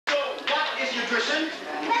nutrition?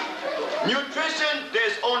 Nutrition,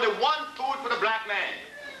 there's only one food for the black man.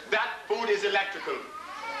 That food is electrical.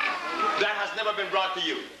 That has never been brought to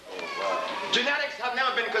you. Genetics have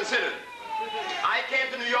never been considered. I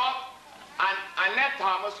came to New York, and Annette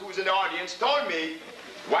Thomas, who's in the audience, told me,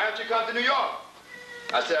 why don't you come to New York?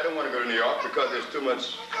 I said, I don't want to go to New York because there's too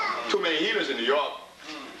many healers in New York.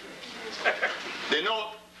 They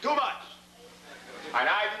know too much. And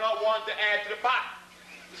I do not want to add to the pot.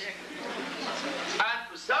 And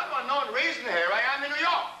for some unknown reason here, I am in New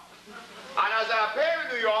York. And as I appear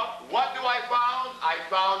in New York, what do I found? I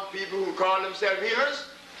found people who call themselves healers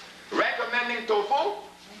recommending tofu.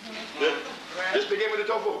 Just begin with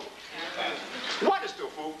the tofu. What is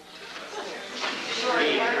tofu?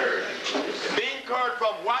 Bean curd. Bean curd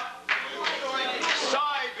from what?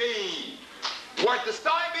 Soybean. Was the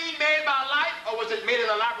soybean made by life, or was it made in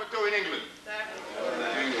a laboratory in England?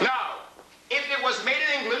 Now, if it was made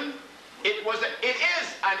in England, it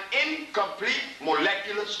is an incomplete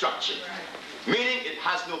molecular structure, meaning it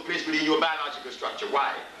has no place within your biological structure.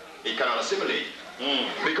 Why? It cannot assimilate.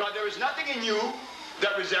 Because there is nothing in you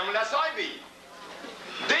that resembles that soybean.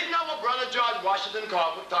 Didn't our brother George Washington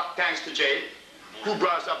Carver, thanks to Jay, who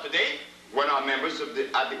brought us up to date, one of our members at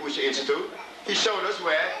the Usha Institute, he showed us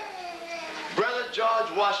where brother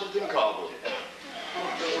George Washington Carver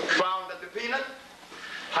found that the peanut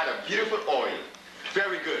had a beautiful oil,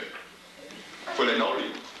 very good, for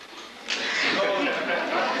linoleum.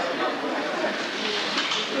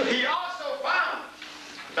 He also found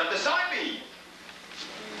that the soybean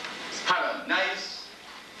had a nice,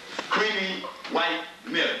 creamy, white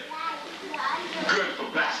milk, good for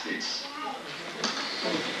plastics.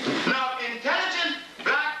 Now, intelligent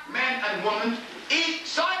black men and women eat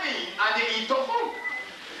soybean and they eat tofu.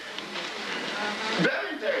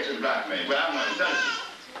 Very intelligent black men, but I'm not intelligent.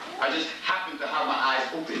 I just happen to have my eyes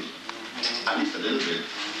open, at least a little bit.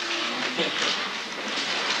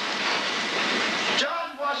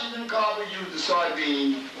 George Washington Carver used the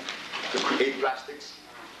soybean to create plastics,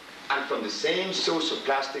 and from the same source of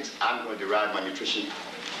plastics, I'm going to derive my nutrition.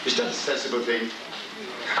 It's just a sensible thing.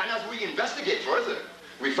 And as we investigate further,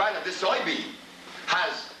 we find that this soybean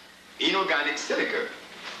has inorganic silica.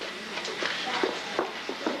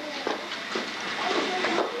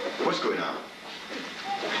 What's going on?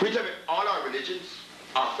 We tell you, all our religions,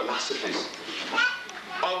 our philosophies,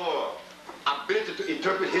 our ability to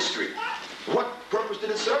interpret history, what purpose did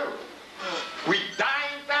it serve? We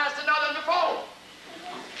dying faster now than before.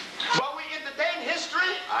 But we entertain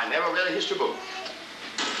history. I never read a history book.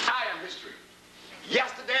 I am history.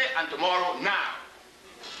 Yesterday and tomorrow now.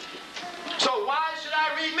 So why should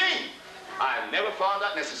I read me? I've never found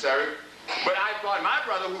that necessary. But I found my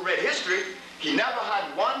brother who read history, he never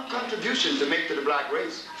had one contribution to make to the black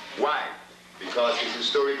race. Why? Because his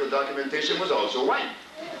historical documentation was also white.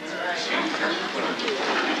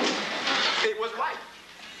 It was white.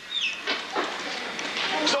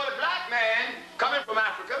 So the black man coming from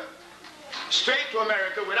Africa, straight to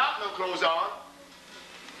America without no clothes on,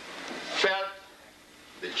 felt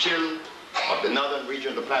the chill of the northern region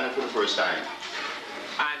of the planet for the first time.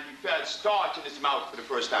 And he felt starch in his mouth for the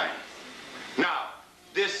first time. Now,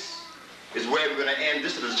 this is where we're going to end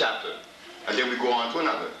this little chapter, and then we go on to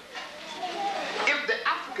another. If the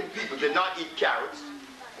African people did not eat carrots,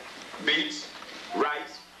 beets,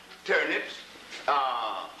 rice, turnips,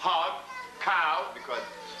 hog, cow, because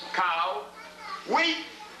cow, wheat,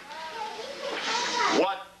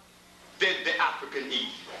 what did the African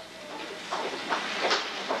eat?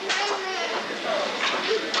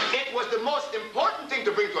 It was the most important thing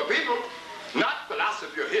to bring to a people, not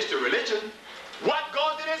philosophy or history, religion. What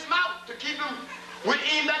goes in his mouth to keep him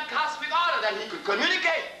within that cosmic order that he could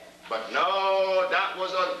communicate? But no, that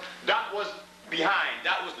was behind.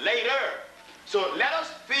 That was later. So let us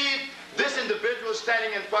feed this individual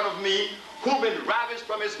standing in front of me who been ravished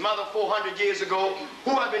from his mother 400 years ago,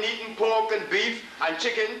 who have been eating pork and beef and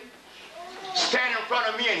chicken, stand in front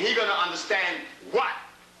of me and he gonna understand what?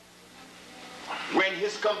 When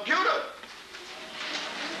his computer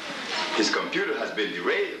has been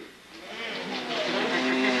derailed.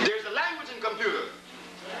 There's a language in computer.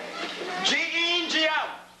 G in, G out.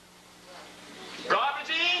 Garbage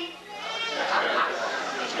in.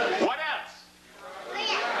 What else?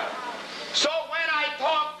 So when I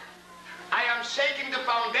talk, I am shaking the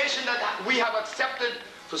foundation that we have accepted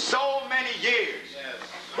for so many years.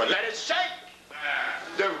 But let it shake.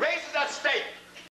 The race is at stake.